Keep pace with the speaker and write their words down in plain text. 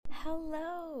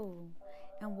Hello,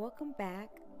 and welcome back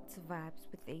to Vibes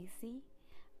with AC.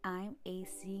 I'm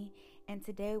AC, and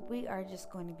today we are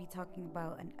just going to be talking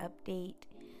about an update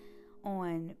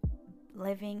on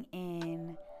living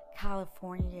in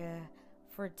California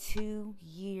for 2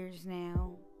 years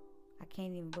now. I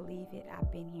can't even believe it.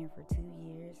 I've been here for 2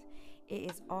 years. It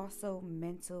is also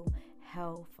Mental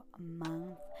Health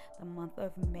Month. The month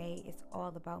of May is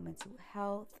all about mental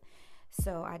health.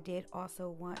 So I did also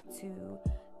want to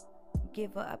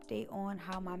give an update on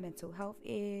how my mental health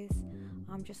is.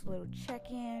 Just a little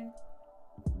check-in.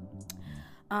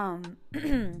 Um,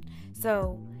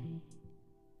 so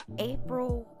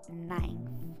April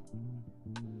 9th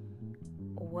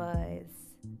was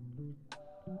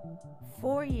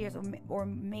 4 years or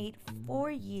made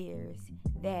 4 years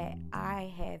that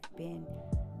I have been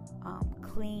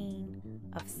clean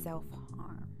of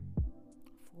self-harm.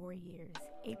 4 years.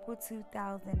 April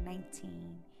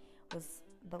 2019 was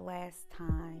the last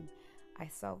time I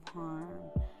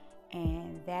self-harmed,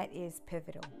 and that is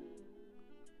pivotal,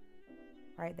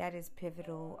 right? That is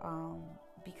pivotal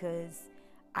because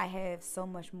I have so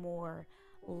much more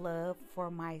love for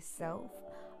myself.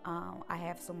 I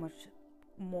have so much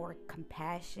more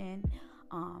compassion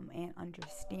and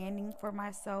understanding for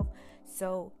myself.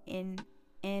 So in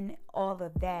all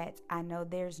of that, I know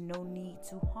there's no need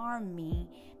to harm me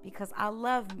because I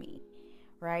love me,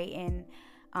 right? And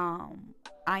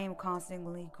I am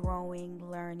constantly growing,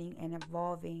 learning, and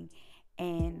evolving,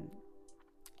 and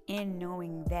in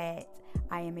knowing that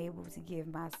I am able to give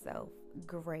myself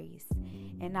grace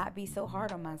and not be so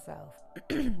hard on myself.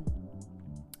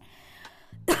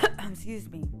 Excuse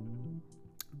me.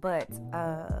 But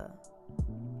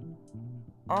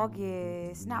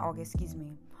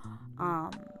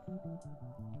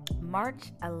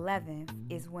March 11th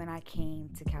is when I came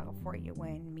to California.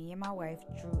 When me and my wife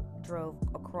drove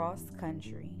across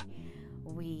country,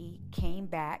 we came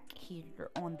back here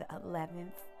on the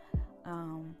 11th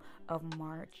of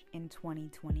March in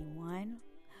 2021.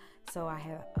 So I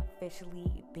have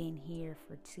officially been here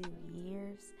for 2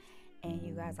 years, and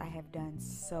you guys, I have done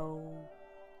so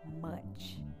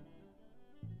much.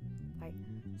 Like,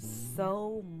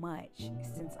 so much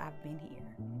since I've been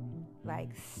here.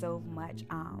 Like, so much.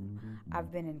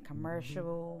 I've been in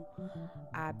commercial.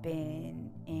 I've been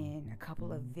in a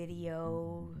couple of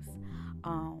videos.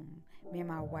 Me and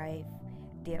my wife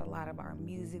did a lot of our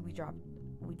music.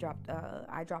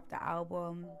 I dropped the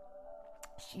album.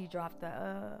 She dropped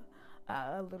a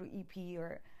little EP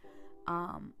or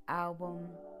album.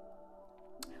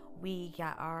 We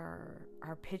got our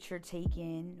picture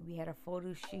taken. We had a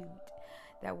photo shoot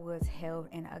that was held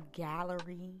in a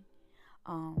gallery,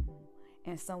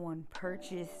 and someone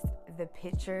purchased the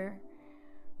picture,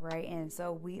 right? And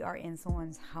so we are in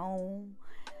someone's home.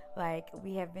 Like,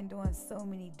 we have been doing so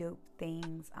many dope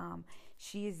things.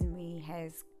 She Is Me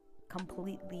has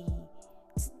completely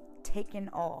taken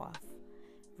off,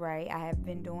 right? I have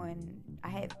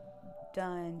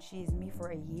done She Is Me for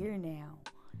a year now,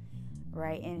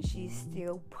 right? And she's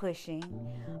still pushing.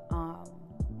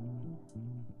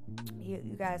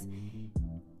 You guys,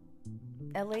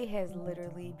 LA has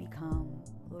literally become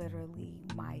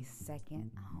my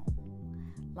second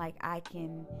home. Like, I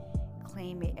can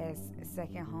claim it as a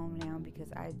second home now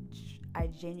because I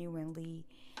genuinely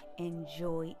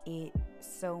enjoy it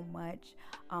so much.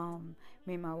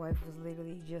 Me and my wife was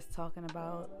literally just talking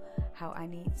about how I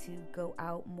need to go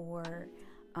out more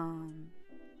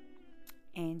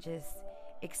and just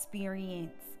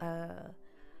experience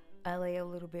LA a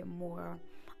little bit more.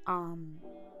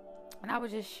 And I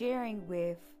was just sharing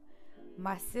with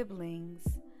my siblings,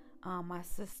 my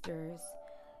sisters,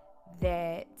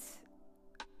 that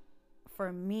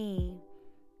for me,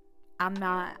 I'm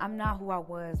not who I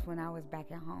was when I was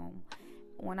back at home.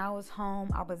 When I was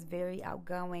home, I was very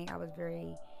outgoing. I was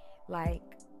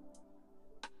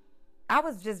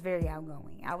just very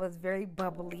outgoing. I was very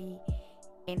bubbly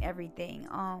and everything.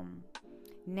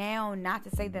 Now, not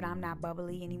to say that I'm not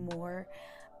bubbly anymore.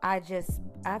 I've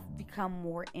become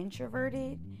more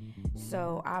introverted.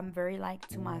 So I'm very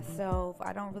to myself.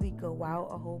 I don't really go out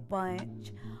a whole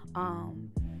bunch.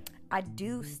 I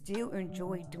do still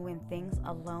enjoy doing things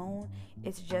alone.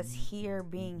 It's just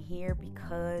being here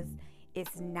because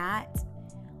it's not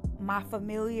my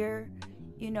familiar,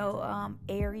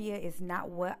 area. Is not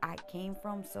what I came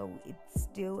from. So it's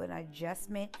still an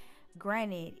adjustment.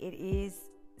 Granted, it is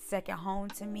second home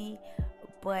to me,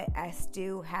 but I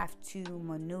still have to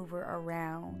maneuver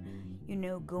around,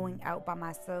 going out by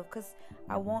myself. Because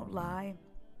I won't lie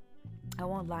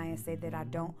and say that I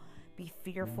don't be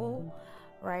fearful,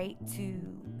 right, to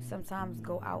sometimes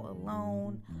go out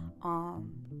alone.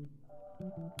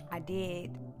 I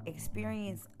did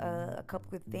experience a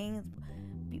couple of things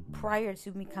prior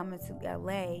to me coming to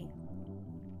LA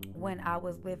when I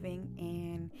was living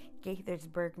in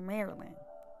Gaithersburg, Maryland.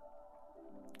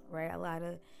 Right, a lot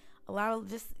of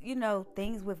just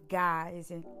things with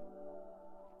guys and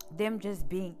them just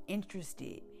being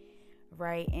interested,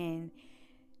 right? And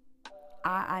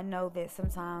I know that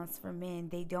sometimes for men,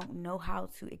 they don't know how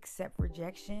to accept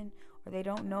rejection, or they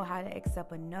don't know how to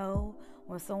accept a no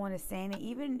when someone is saying it,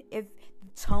 even if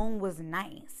the tone was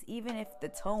nice, even if the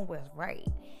tone was right.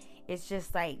 It's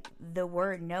just like the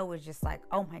word no is just like,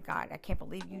 oh my God, I can't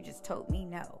believe you just told me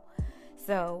no.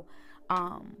 So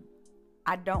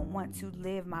I don't want to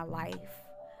live my life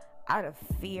out of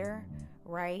fear,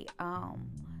 right?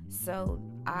 So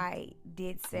I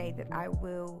did say that I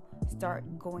will start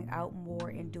going out more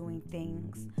and doing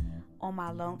things on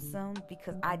my lonesome,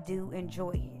 because I do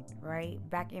enjoy it, right?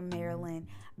 Back in Maryland,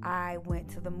 I went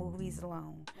to the movies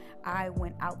alone. I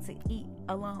went out to eat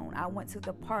alone. I went to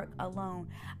the park alone.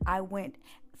 I went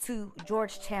to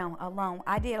Georgetown alone.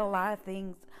 I did a lot of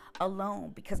things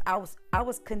alone because I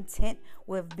was content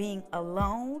with being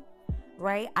alone,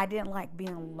 right? I didn't like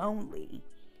being lonely,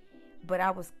 but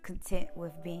I was content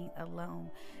with being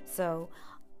alone. So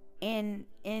in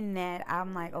that,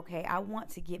 I'm like, okay, I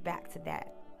want to get back to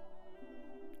that.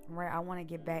 Right? I want to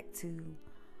get back to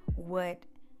what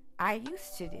I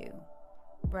used to do,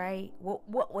 right?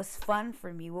 What was fun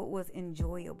for me, what was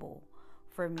enjoyable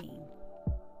for me.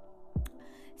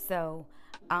 So,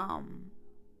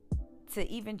 to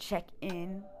even check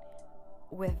in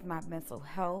with my mental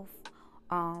health,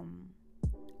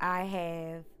 I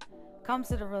have come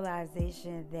to the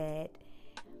realization that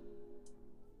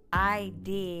I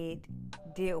did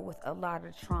deal with a lot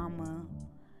of trauma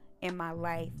in my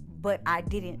life, but I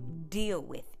didn't deal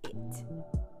with it,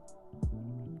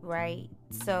 right?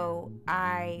 So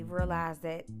I realized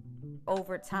that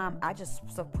over time I just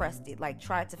suppressed it, like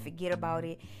tried to forget about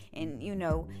it, and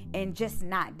and just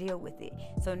not deal with it.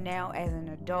 So now as an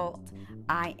adult,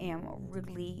 I am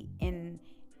really in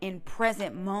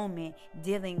present moment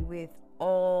dealing with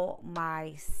all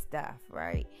my stuff,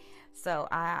 right? So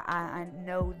I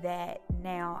know that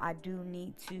now I do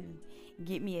need to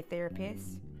get me a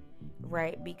therapist,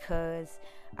 right? Because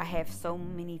I have so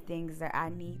many things that I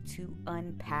need to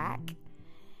unpack.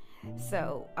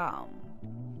 So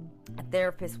a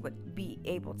therapist would be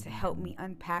able to help me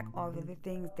unpack all of the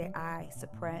things that I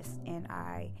suppressed and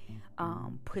I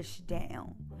pushed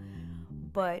down.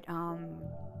 But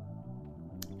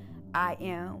I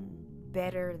am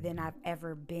better than I've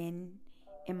ever been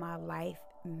in my life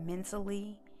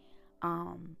mentally.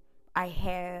 I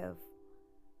have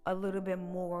a little bit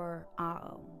more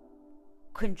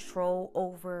control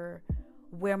over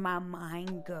where my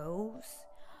mind goes,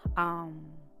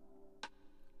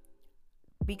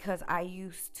 because I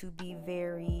used to be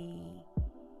very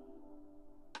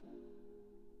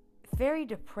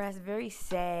depressed, very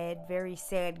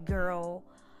sad girl,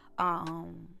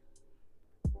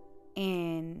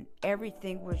 and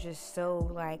everything was just so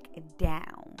like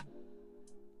down.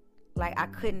 Like I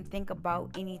couldn't think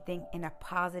about anything in a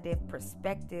positive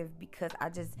perspective because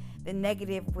the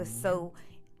negative was so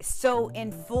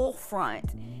in full front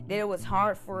that it was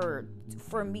hard for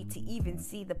me to even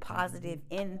see the positive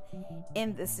in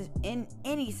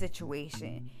any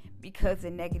situation, because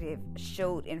the negative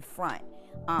showed in front,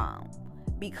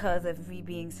 because of me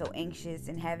being so anxious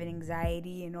and having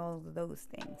anxiety and all of those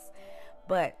things.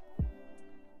 But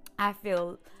I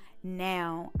feel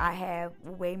now I have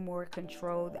way more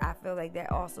control. I feel like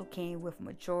that also came with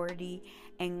maturity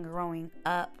and growing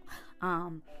up.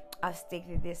 I've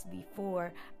stated this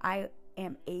before. I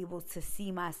am able to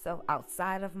see myself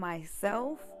outside of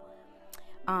myself.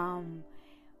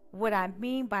 What I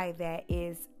mean by that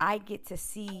is I get to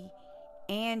see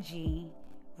Angie,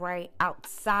 right,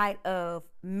 outside of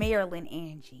Maryland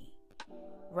Angie,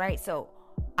 right? So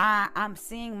I'm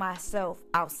seeing myself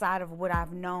outside of what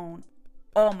I've known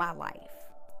all my life,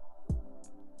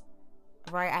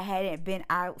 right? I hadn't been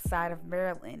outside of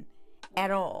Maryland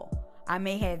at all. I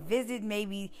may have visited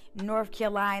maybe North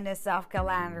Carolina, South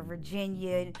Carolina,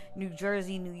 Virginia, New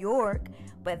Jersey, New York,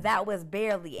 but that was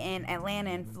barely, in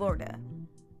Atlanta and Florida.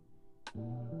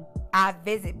 I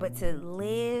visit, but to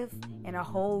live in a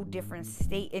whole different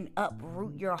state and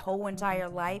uproot your whole entire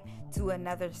life to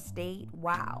another state,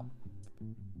 wow.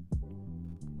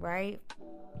 Right?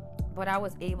 But I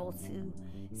was able to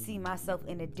see myself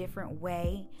in a different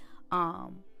way.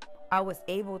 I was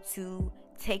able to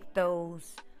take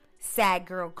those sad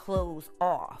girl clothes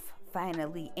off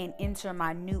finally and enter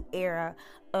my new era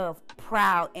of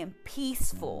proud and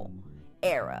peaceful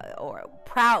era, or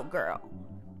proud girl,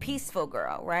 peaceful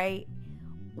girl, right?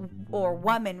 Or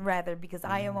woman rather, because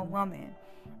I am a woman.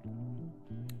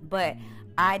 But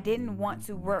I didn't want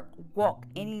to walk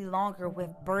any longer with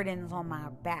burdens on my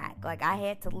back. Like, I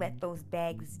had to let those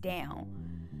bags down.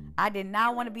 I did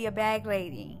not want to be a bag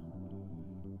lady.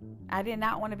 I did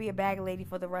not want to be a bag lady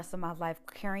for the rest of my life,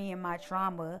 carrying my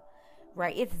trauma,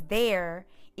 right? It's there.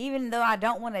 Even though I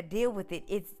don't want to deal with it,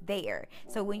 it's there.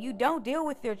 So when you don't deal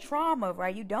with your trauma,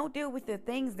 right? You don't deal with the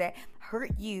things that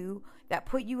hurt you, that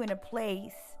put you in a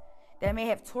place that may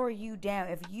have tore you down.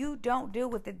 If you don't deal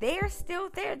with it, they're still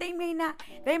there. They may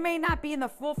not be in the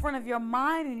forefront of your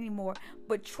mind anymore,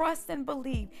 but trust and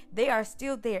believe they are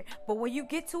still there. But when you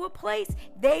get to a place,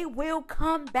 they will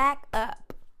come back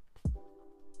up.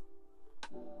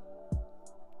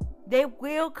 They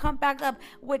will come back up.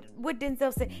 What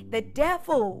Denzel said, the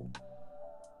devil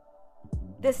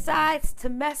decides to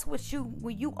mess with you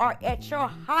when you are at your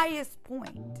highest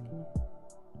point.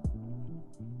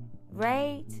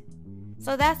 Right?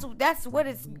 So that's what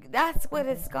it's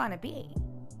gonna be.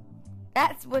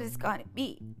 That's what it's gonna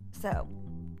be. So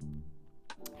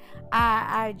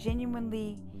I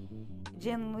genuinely,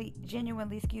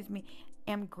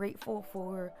 am grateful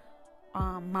for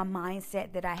my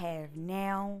mindset that I have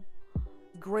now.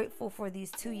 Grateful for these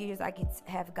 2 years I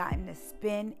have gotten to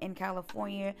spend in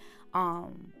California.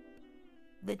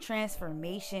 The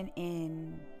transformation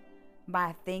in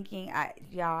my thinking. I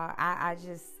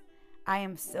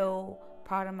am so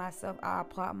proud of myself. I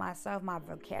applaud myself. My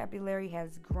vocabulary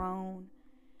has grown.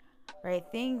 Right?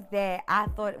 Things that I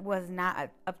thought was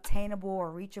not obtainable or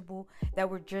reachable, that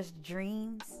were just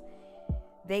dreams,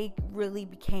 they really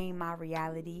became my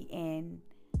reality, and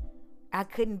I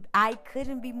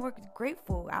couldn't be more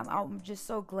grateful. I'm just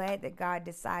so glad that God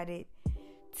decided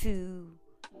to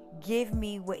give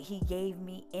me what He gave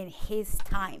me in His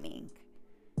timing,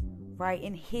 right?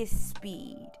 In His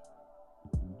speed.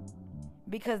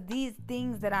 Because these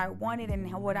things that I wanted and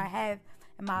what I have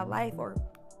in my life, or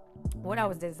what I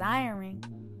was desiring,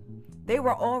 they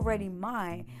were already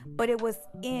mine, but it was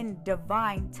in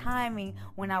divine timing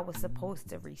when I was supposed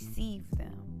to receive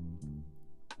them.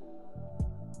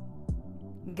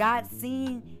 God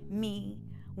seen me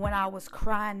when I was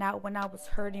crying out, when I was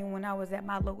hurting, when I was at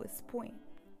my lowest point.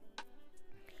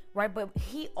 Right? But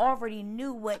He already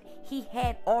knew what He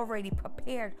had already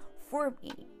prepared for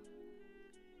me.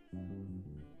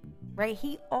 Right?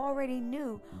 He already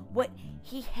knew what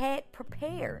He had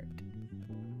prepared.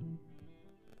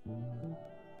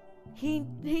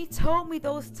 He told me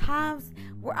those times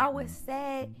where I was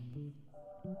sad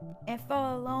and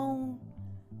felt alone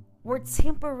were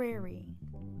temporary.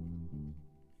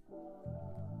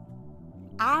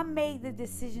 I made the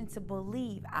decision to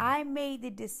believe. I made the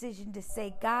decision to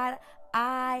say, God,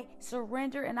 I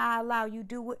surrender and I allow you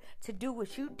to do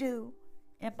what you do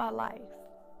in my life.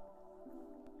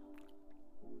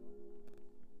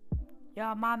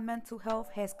 Y'all, my mental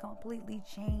health has completely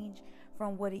changed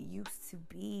from what it used to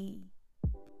be.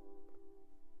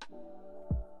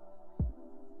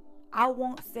 I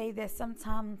won't say that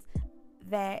sometimes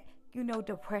that,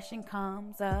 depression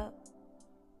comes up.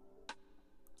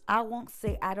 I won't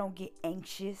say I don't get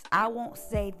anxious. I won't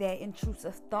say that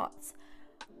intrusive thoughts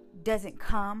doesn't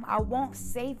come. I won't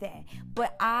say that.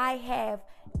 But I have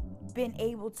been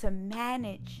able to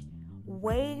manage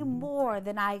way more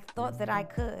than I thought that I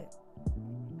could.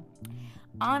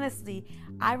 Honestly,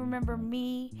 I remember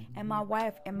me and my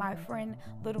wife and my friend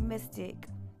Little Mystic,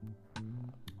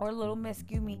 or Little Miss,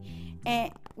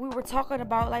 and we were talking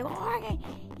about like,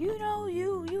 you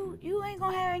ain't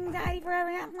gonna have anxiety forever.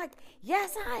 And I'm like,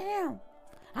 yes, I am.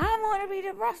 I'm gonna be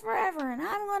depressed forever, and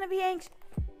I'm gonna be anxious.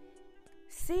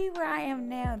 See where I am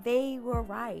now. They were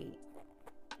right.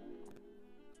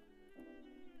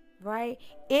 Right?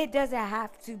 It doesn't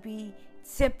have to be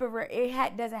temporary.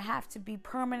 It doesn't have to be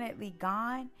permanently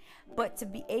gone, but to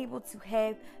be able to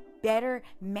have better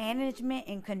management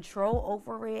and control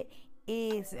over it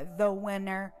is the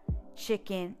winner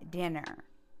chicken dinner.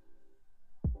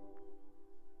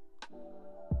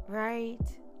 Right?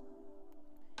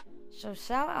 So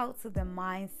shout out to the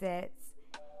mindsets.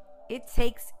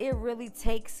 It really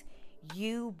takes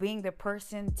you being the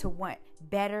person to want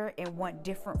better and want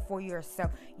different for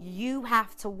yourself. You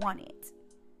have to want it.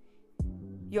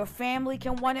 Your family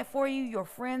can want it for you. Your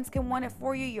friends can want it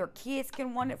for you. Your kids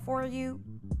can want it for you.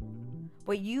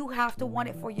 But you have to want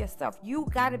it for yourself. You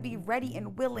got to be ready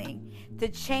and willing to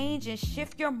change and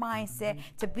shift your mindset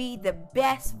to be the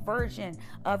best version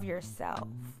of yourself.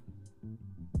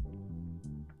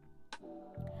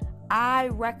 I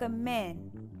recommend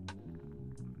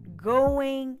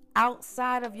going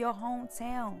outside of your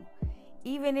hometown,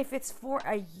 even if it's for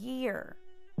a year.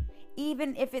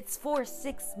 Even if it's for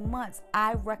 6 months,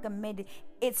 I recommend it.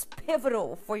 It's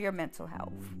pivotal for your mental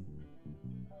health.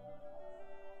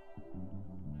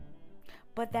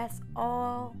 But that's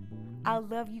all. I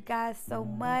love you guys so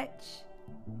much.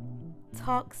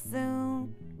 Talk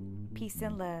soon. Peace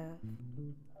and love.